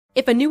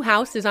If a new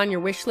house is on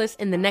your wish list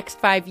in the next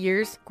 5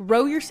 years,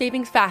 grow your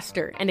savings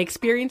faster and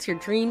experience your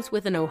dreams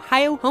with an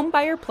Ohio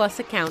Homebuyer Plus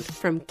account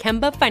from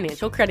Kemba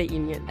Financial Credit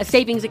Union. A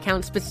savings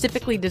account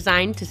specifically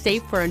designed to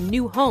save for a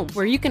new home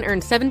where you can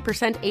earn 7%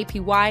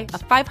 APY, a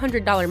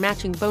 $500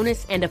 matching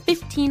bonus, and a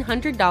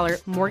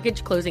 $1,500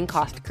 mortgage closing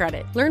cost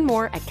credit. Learn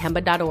more at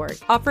Kemba.org.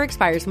 Offer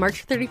expires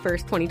March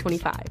 31st,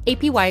 2025.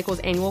 APY equals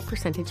annual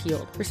percentage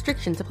yield.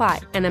 Restrictions apply.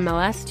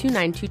 NMLS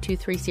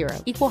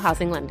 292230. Equal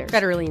housing lender.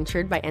 Federally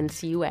insured by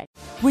NCUA.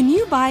 When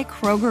you buy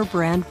Kroger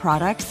brand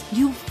products,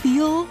 you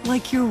feel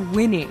like you're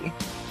winning.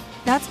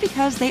 That's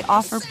because they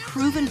offer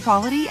proven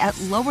quality at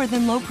lower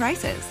than low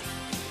prices.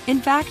 In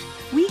fact,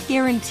 we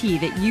guarantee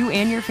that you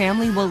and your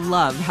family will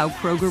love how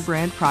Kroger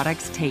brand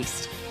products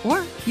taste,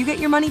 or you get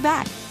your money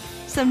back.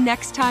 So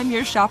next time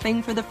you're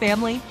shopping for the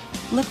family,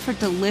 look for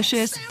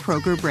delicious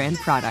Kroger brand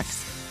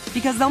products,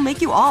 because they'll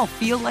make you all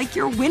feel like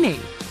you're winning.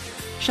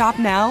 Shop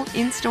now,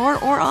 in-store,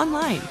 or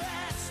online.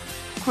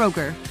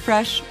 Kroger,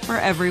 fresh for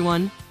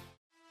everyone.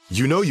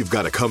 You know you've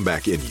got a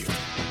comeback in you.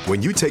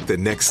 When you take the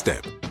next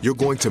step, you're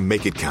going to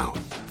make it count.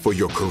 For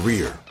your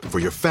career, for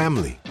your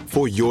family,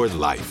 for your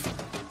life.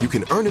 You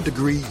can earn a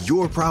degree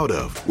you're proud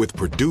of with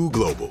Purdue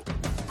Global.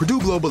 Purdue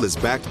Global is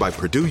backed by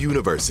Purdue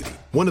University,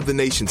 one of the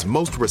nation's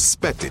most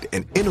respected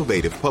and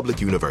innovative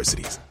public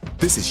universities.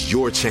 This is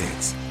your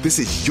chance. This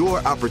is your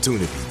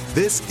opportunity.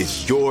 This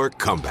is your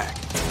comeback.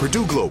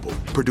 Purdue Global,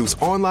 Purdue's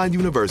online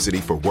university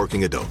for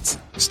working adults.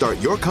 Start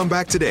your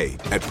comeback today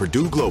at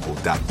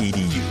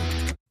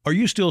purdueglobal.edu. Are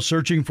you still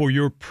searching for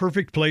your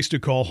perfect place to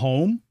call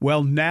home?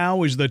 Well,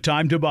 now is the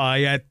time to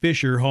buy at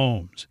Fisher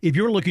Homes. If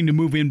you're looking to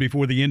move in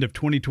before the end of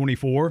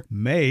 2024,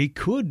 May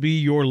could be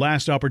your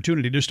last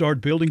opportunity to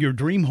start building your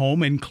dream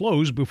home and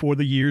close before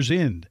the year's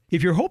end.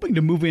 If you're hoping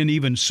to move in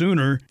even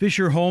sooner,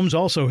 Fisher Homes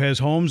also has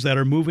homes that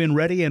are move-in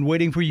ready and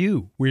waiting for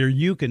you, where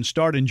you can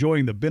start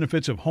enjoying the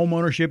benefits of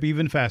homeownership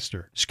even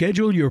faster.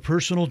 Schedule your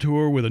personal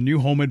tour with a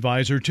new home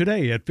advisor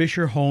today at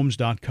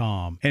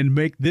FisherHomes.com and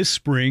make this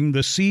spring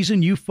the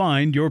season you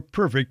find your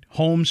perfect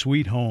home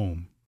sweet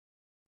home.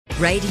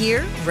 Right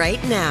here, right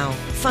now.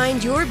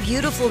 Find your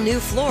beautiful new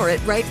floor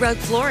at Right Rug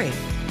Flooring.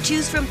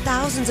 Choose from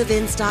thousands of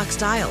in-stock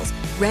styles,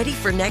 ready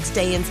for next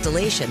day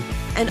installation,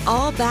 and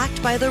all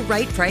backed by the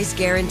right price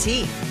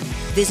guarantee.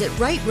 Visit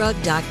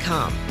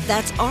rightrug.com.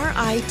 That's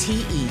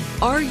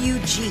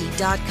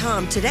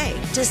RITERUG.com today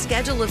to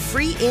schedule a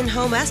free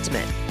in-home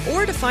estimate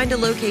or to find a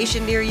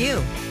location near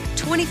you.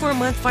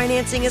 24-month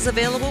financing is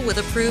available with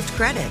approved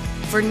credit.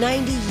 For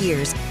 90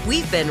 years,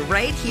 we've been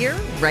right here,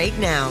 right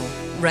now.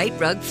 Right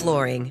Rug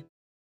Flooring.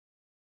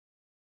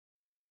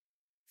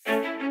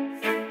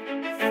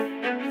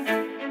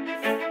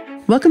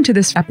 Welcome to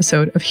this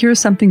episode of Here's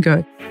Something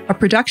Good, a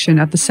production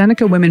of the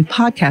Seneca Women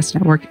Podcast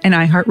Network and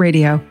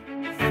iHeartRadio.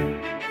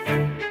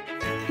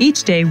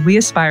 Each day, we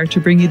aspire to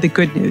bring you the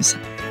good news,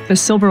 the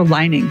silver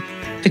lining,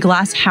 the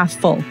glass half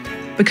full,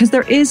 because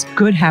there is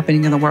good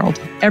happening in the world,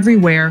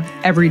 everywhere,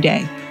 every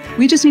day.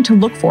 We just need to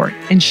look for it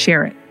and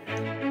share it.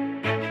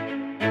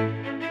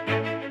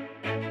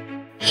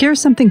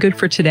 Here's something good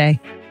for today.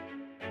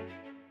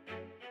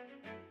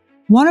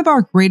 One of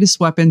our greatest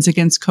weapons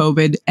against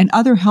COVID and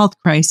other health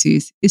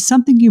crises is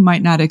something you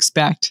might not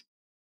expect.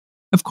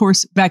 Of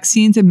course,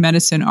 vaccines and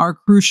medicine are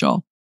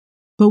crucial,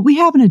 but we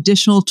have an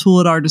additional tool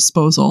at our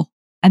disposal,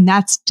 and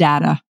that's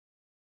data.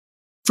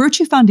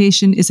 Virtue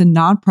Foundation is a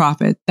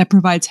nonprofit that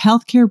provides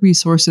healthcare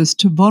resources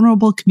to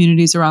vulnerable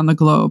communities around the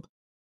globe,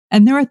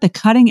 and they're at the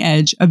cutting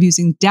edge of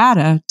using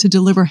data to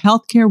deliver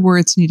healthcare where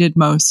it's needed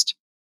most.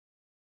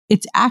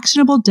 Its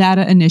Actionable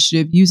Data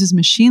Initiative uses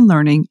machine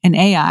learning and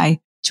AI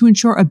to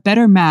ensure a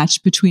better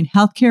match between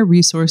healthcare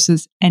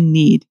resources and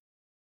need.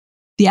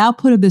 The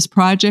output of this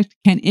project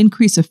can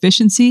increase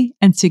efficiency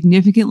and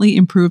significantly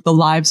improve the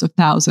lives of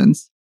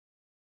thousands.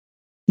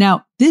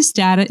 Now, this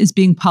data is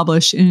being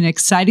published in an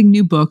exciting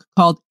new book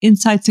called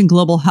Insights in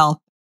Global Health.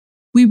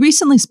 We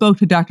recently spoke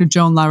to Dr.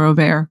 Joan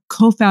LaRovere,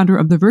 co-founder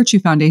of the Virtue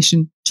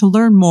Foundation, to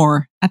learn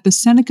more at the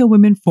Seneca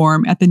Women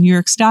Forum at the New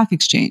York Stock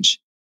Exchange.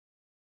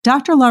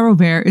 Dr.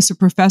 LaRovere is a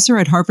professor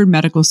at Harvard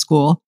Medical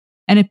School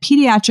and a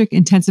pediatric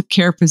intensive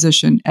care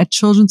physician at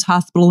Children's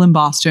Hospital in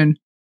Boston,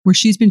 where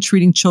she's been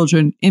treating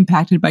children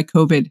impacted by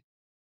COVID.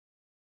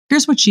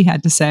 Here's what she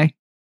had to say.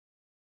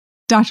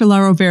 Dr.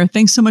 LaRovere,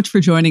 thanks so much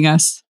for joining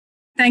us.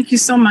 Thank you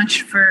so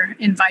much for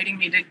inviting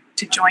me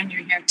to join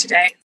you here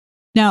today.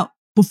 Now,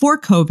 before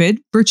COVID,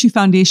 Virtue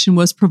Foundation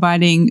was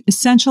providing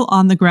essential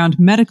on-the-ground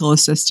medical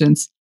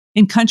assistance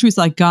in countries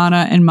like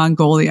Ghana and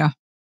Mongolia.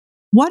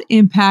 What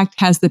impact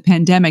has the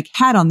pandemic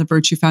had on the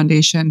Virtue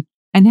Foundation,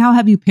 and how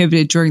have you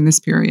pivoted during this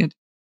period?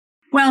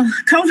 Well,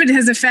 COVID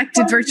has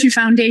affected Virtue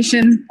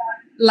Foundation,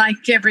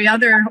 like every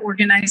other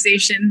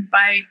organization,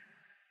 by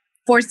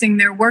forcing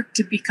their work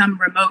to become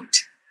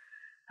remote.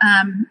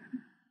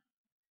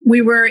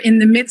 We were in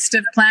the midst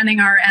of planning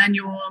our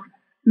annual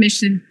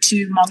mission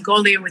to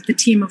Mongolia with a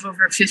team of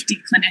over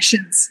 50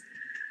 clinicians.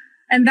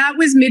 And that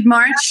was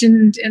mid-March,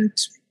 and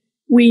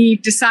we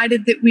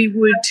decided that we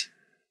would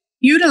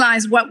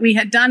utilize what we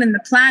had done in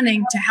the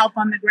planning to help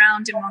on the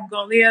ground in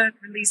Mongolia,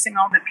 releasing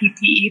all the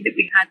PPE that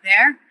we had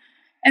there.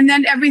 And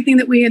then everything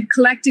that we had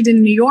collected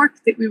in New York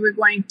that we were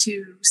going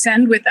to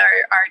send with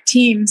our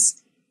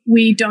teams,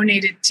 we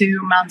donated to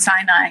Mount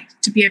Sinai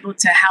to be able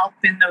to help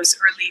in those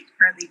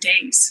early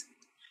days.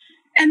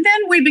 And then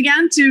we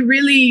began to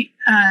really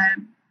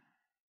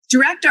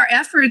direct our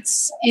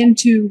efforts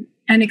into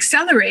and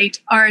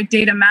accelerate our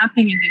data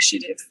mapping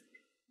initiative,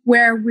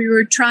 where we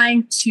were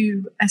trying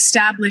to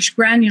establish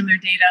granular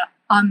data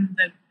on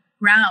the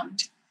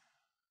ground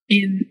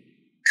in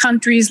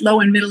countries, low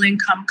and middle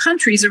income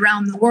countries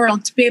around the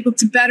world, to be able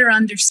to better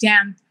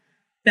understand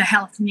the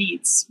health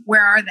needs.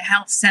 Where are the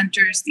health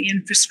centers, the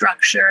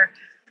infrastructure,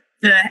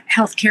 the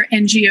healthcare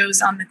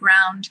NGOs on the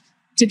ground,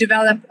 to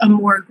develop a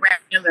more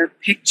granular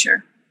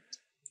picture.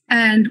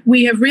 And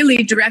we have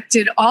really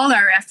directed all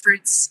our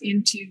efforts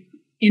into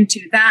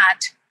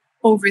that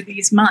over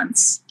these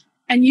months,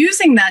 and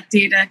using that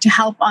data to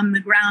help on the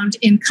ground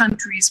in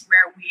countries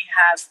where we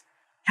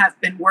have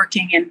been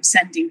working and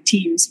sending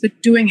teams,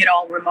 but doing it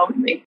all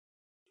remotely.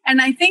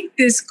 And I think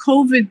this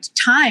COVID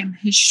time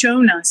has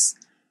shown us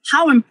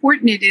how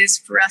important it is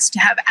for us to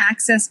have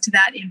access to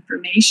that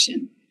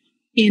information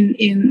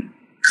in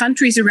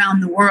countries around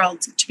the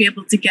world to be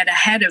able to get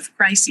ahead of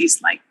crises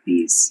like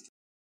these.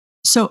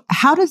 So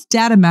how does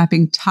data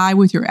mapping tie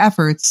with your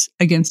efforts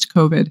against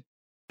COVID?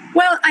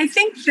 Well, I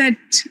think that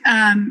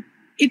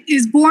it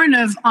is born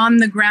of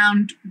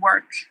on-the-ground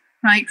work,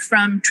 right?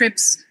 From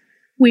trips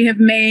we have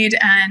made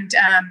and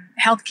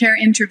healthcare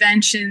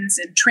interventions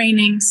and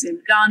trainings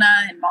in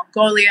Ghana and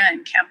Mongolia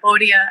and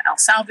Cambodia, El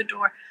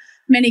Salvador,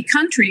 many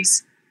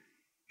countries.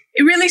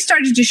 It really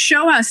started to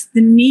show us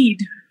the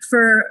need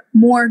for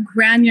more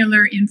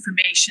granular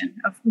information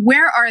of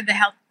where are the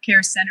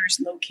healthcare centers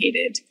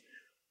located?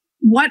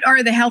 What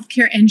are the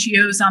healthcare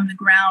NGOs on the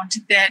ground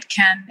that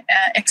can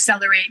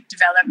accelerate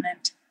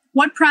development?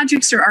 What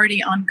projects are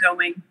already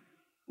ongoing?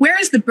 Where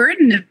is the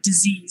burden of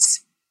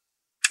disease?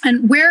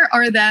 And where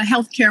are the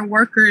healthcare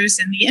workers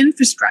and the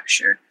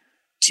infrastructure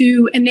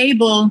to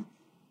enable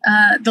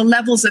the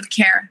levels of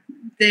care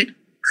that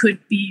could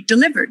be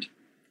delivered?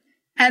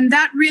 And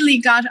that really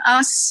got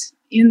us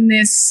in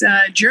this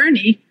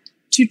journey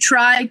to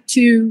try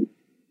to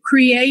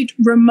create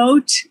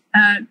remote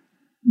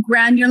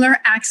granular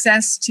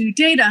access to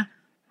data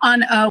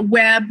on a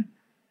web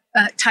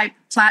type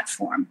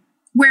platform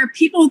where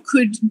people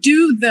could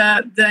do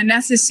the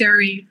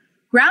necessary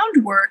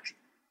groundwork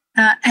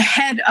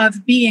ahead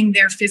of being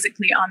there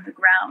physically on the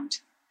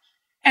ground.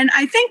 And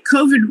I think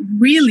COVID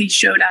really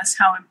showed us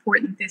how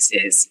important this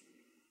is.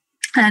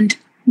 And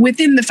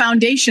within the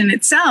foundation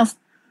itself,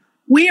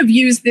 we have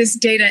used this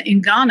data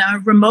in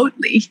Ghana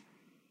remotely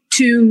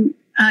to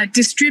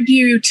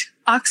distribute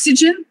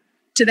oxygen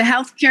to the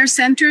healthcare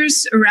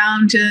centers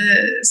around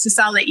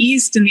Sisala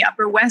East and the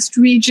Upper West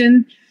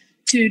region,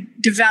 to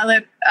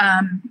develop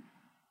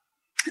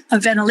a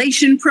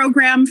ventilation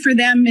program for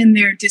them in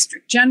their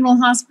district general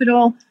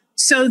hospital,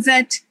 so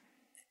that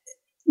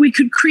we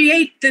could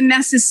create the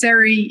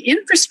necessary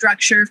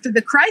infrastructure for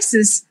the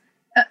crisis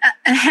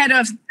ahead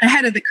of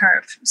the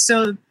curve.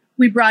 So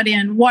we brought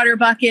in water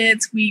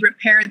buckets, we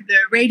repaired the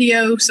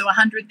radio so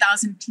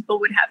 100,000 people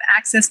would have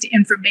access to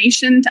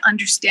information to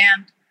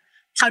understand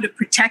how to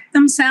protect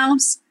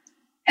themselves.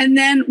 And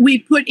then we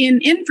put in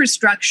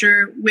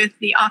infrastructure with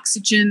the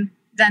oxygen,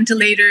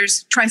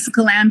 ventilators,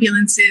 tricycle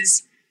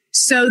ambulances,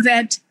 so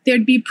that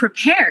they'd be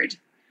prepared.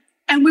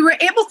 And we were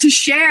able to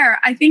share,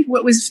 I think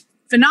what was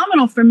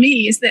phenomenal for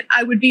me is that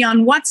I would be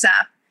on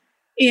WhatsApp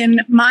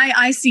in my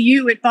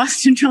ICU at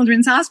Boston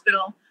Children's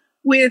Hospital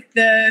with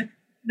the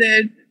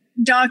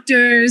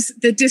doctors,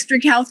 the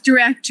district health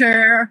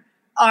director,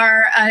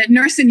 our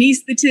nurse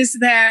anesthetist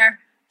there,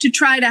 to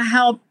try to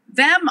help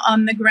them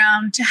on the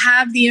ground to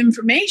have the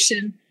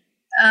information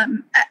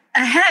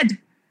ahead.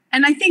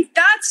 And I think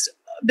that's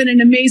been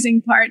an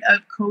amazing part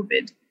of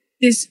COVID,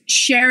 this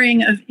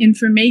sharing of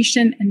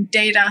information and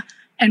data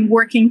and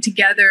working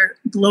together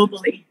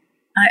globally.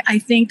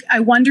 I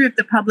wonder if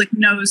the public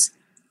knows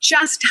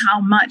just how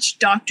much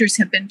doctors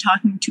have been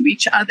talking to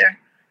each other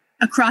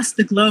across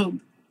the globe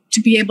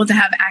to be able to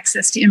have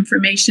access to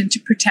information to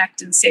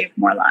protect and save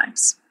more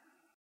lives.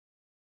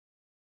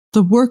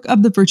 The work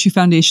of the Virtue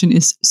Foundation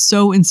is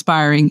so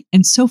inspiring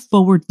and so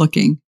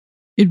forward-looking.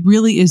 It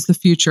really is the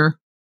future.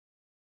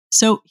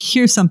 So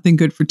here's something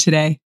good for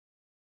today.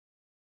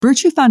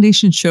 Virtue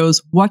Foundation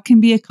shows what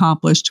can be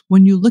accomplished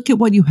when you look at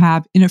what you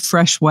have in a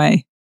fresh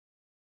way.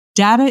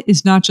 Data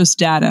is not just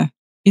data.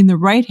 In the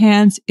right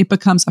hands, it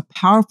becomes a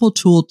powerful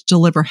tool to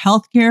deliver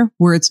healthcare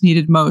where it's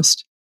needed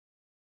most.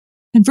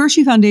 And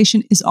Virtue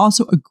Foundation is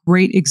also a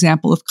great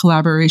example of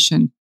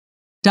collaboration.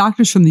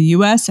 Doctors from the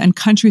US and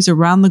countries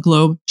around the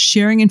globe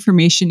sharing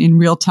information in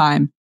real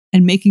time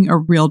and making a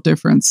real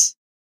difference.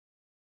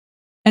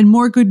 And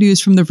more good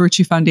news from the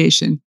Virtue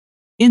Foundation.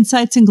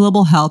 Insights in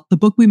Global Health, the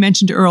book we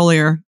mentioned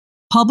earlier,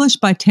 published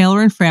by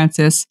Taylor and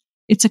Francis,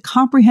 it's a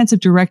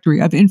comprehensive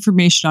directory of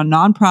information on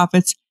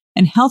nonprofits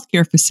and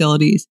healthcare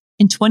facilities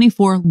in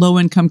 24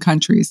 low-income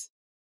countries.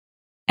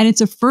 And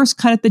it's a first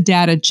cut at the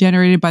data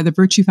generated by the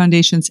Virtue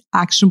Foundation's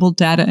Actionable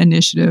Data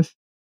Initiative.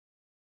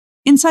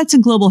 Insights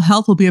in global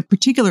health will be of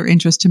particular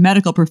interest to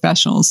medical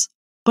professionals,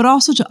 but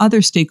also to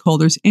other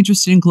stakeholders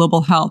interested in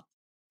global health,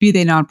 be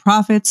they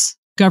nonprofits,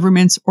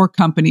 governments, or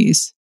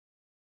companies.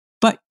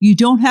 But you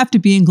don't have to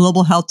be in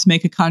global health to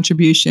make a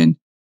contribution.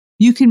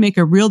 You can make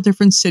a real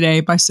difference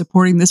today by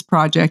supporting this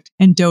project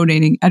and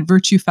donating at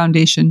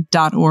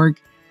virtuefoundation.org.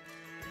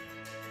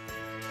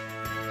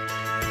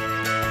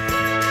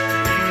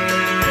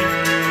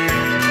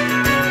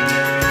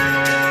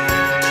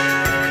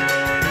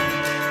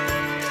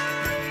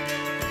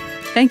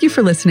 Thank you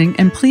for listening,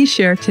 and please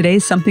share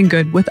today's Something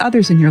Good with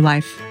others in your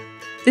life.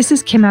 This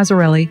is Kim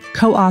Azzarelli,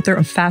 co-author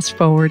of Fast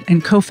Forward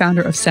and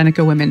co-founder of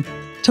Seneca Women.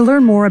 To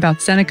learn more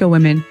about Seneca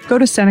Women, go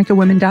to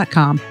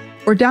senecawomen.com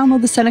or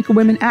download the Seneca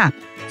Women app,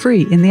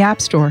 free in the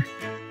App Store.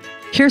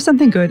 Here's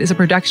Something Good is a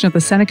production of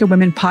the Seneca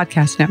Women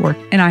Podcast Network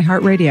and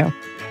iHeartRadio.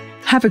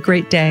 Have a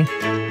great day.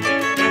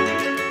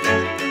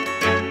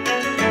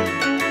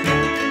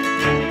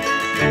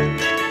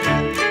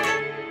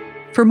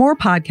 For more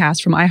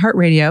podcasts from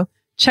iHeartRadio,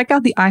 check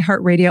out the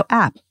iHeartRadio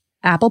app,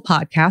 Apple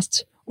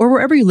Podcasts, or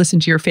wherever you listen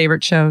to your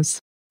favorite shows.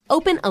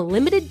 Open a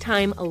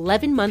limited-time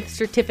 11-month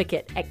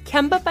certificate at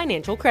Kemba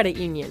Financial Credit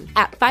Union.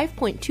 At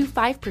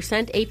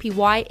 5.25%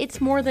 APY,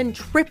 it's more than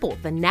triple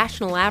the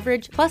national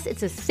average, plus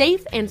it's a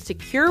safe and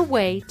secure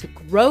way to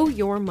grow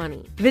your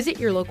money.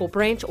 Visit your local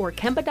branch or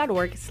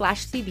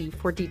kemba.org/cb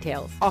for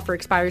details. Offer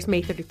expires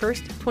May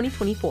 31st,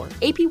 2024.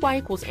 APY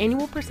equals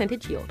annual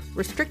percentage yield.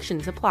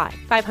 Restrictions apply.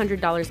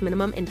 $500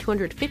 minimum and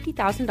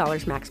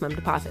 $250,000 maximum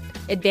deposit.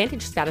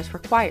 Advantage status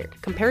required.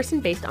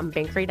 Comparison based on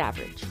bank rate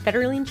average.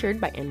 Federally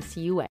insured by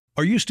NCUA.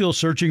 Are you still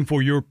searching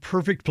for your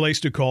perfect place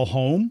to call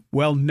home?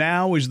 Well,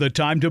 now is the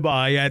time to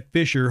buy at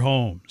Fisher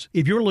Homes.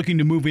 If you're looking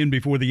to move in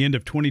before the end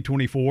of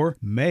 2024,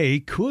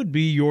 May could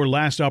be your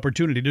last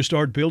opportunity to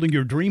start building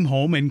your dream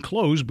home and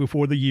close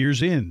before the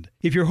year's end.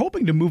 If you're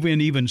hoping to move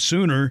in even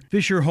sooner,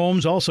 Fisher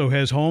Homes also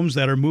has homes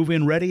that are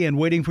move-in ready and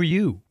waiting for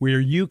you, where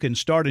you can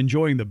start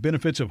enjoying the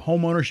benefits of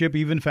homeownership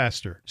even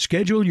faster.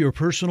 Schedule your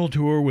personal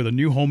tour with a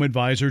new home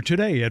advisor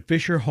today at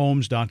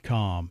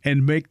fisherhomes.com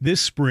and make this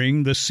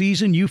spring the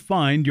season you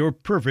find your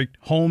perfect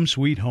home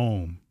sweet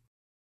home.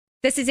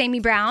 This is Amy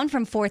Brown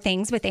from 4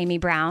 Things with Amy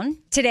Brown.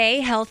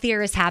 Today,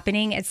 Healthier is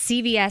happening at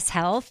CVS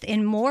Health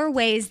in more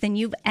ways than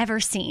you've ever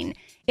seen.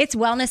 It's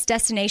wellness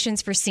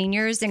destinations for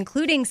seniors,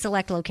 including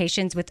select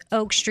locations with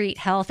Oak Street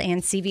Health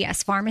and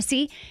CVS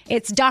Pharmacy.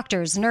 It's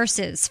doctors,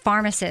 nurses,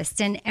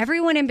 pharmacists, and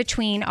everyone in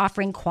between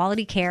offering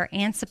quality care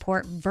and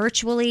support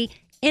virtually,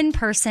 in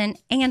person,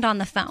 and on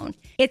the phone.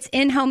 It's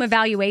in-home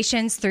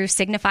evaluations through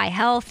Signify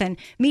Health and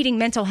meeting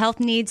mental health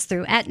needs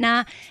through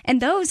Aetna.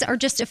 And those are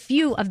just a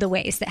few of the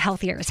ways that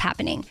Healthier is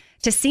happening.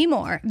 To see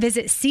more,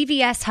 visit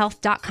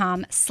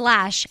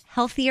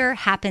cvshealth.com/healthier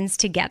happens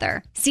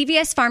together.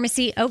 CVS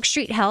Pharmacy, Oak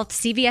Street Health,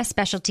 CVS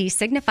Specialty,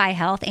 Signify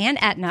Health,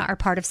 and Aetna are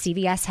part of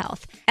CVS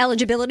Health.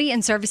 Eligibility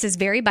and services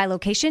vary by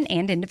location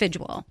and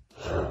individual.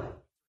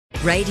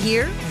 Right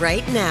here,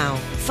 right now.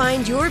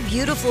 Find your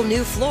beautiful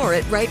new floor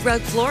at Right Rug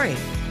Flooring.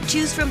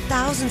 Choose from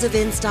thousands of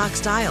in-stock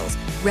styles,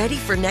 ready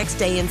for next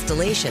day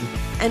installation,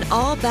 and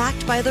all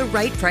backed by the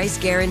right price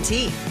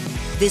guarantee.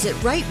 Visit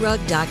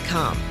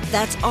rightrug.com.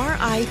 That's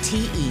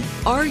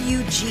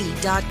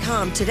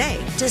RITERUG.com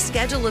today to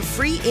schedule a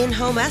free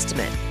in-home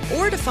estimate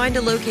or to find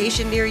a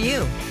location near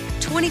you.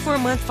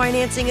 24-month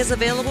financing is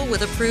available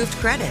with approved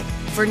credit.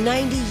 For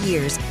 90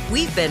 years,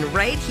 we've been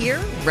right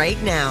here,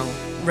 right now.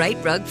 Right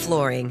Rug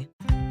Flooring.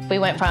 We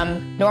went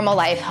from normal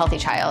life, healthy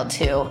child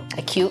to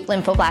acute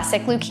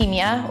lymphoblastic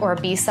leukemia or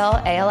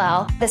B-cell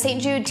ALL. The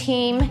St. Jude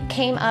team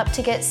came up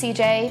to get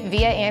CJ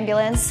via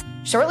ambulance.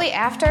 Shortly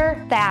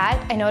after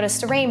that, I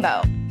noticed a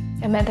rainbow.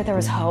 It meant that there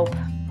was hope.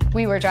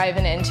 We were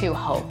driving into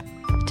hope.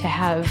 To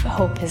have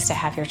hope is to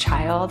have your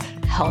child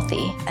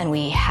healthy, and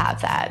we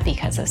have that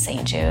because of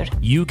St. Jude.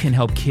 You can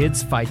help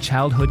kids fight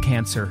childhood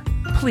cancer.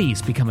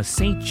 Please become a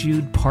St.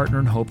 Jude Partner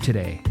in Hope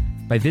today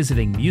by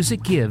visiting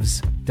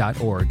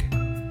musicgives.org.